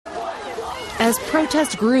As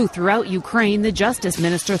protests grew throughout Ukraine, the justice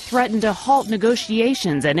minister threatened to halt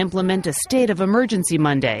negotiations and implement a state of emergency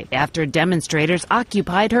Monday after demonstrators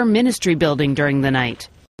occupied her ministry building during the night.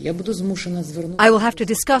 I will have to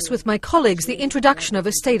discuss with my colleagues the introduction of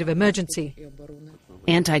a state of emergency.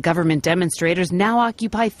 Anti-government demonstrators now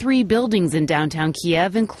occupy 3 buildings in downtown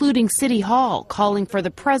Kiev, including City Hall, calling for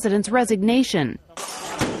the president's resignation.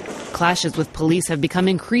 Clashes with police have become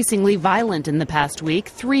increasingly violent in the past week.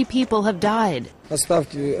 3 people have died.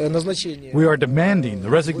 We are demanding the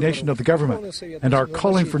resignation of the government and are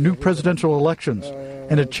calling for new presidential elections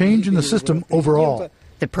and a change in the system overall.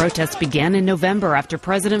 The protests began in November after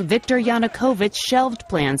President Viktor Yanukovych shelved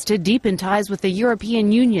plans to deepen ties with the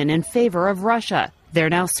European Union in favor of Russia. They're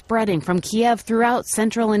now spreading from Kiev throughout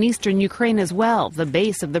central and eastern Ukraine as well, the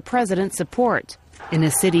base of the president's support. In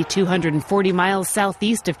a city 240 miles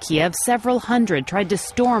southeast of Kiev, several hundred tried to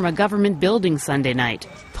storm a government building Sunday night.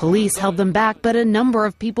 Police held them back, but a number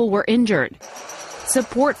of people were injured.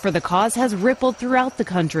 Support for the cause has rippled throughout the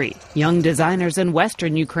country. Young designers in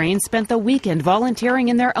western Ukraine spent the weekend volunteering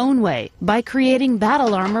in their own way by creating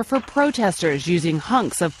battle armor for protesters using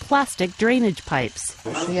hunks of plastic drainage pipes.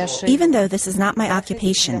 Even though this is not my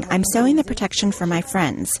occupation, I'm sewing the protection for my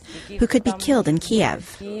friends who could be killed in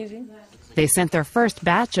Kiev. They sent their first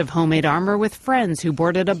batch of homemade armor with friends who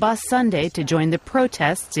boarded a bus Sunday to join the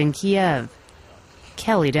protests in Kiev.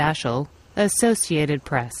 Kelly Daschle, Associated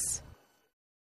Press.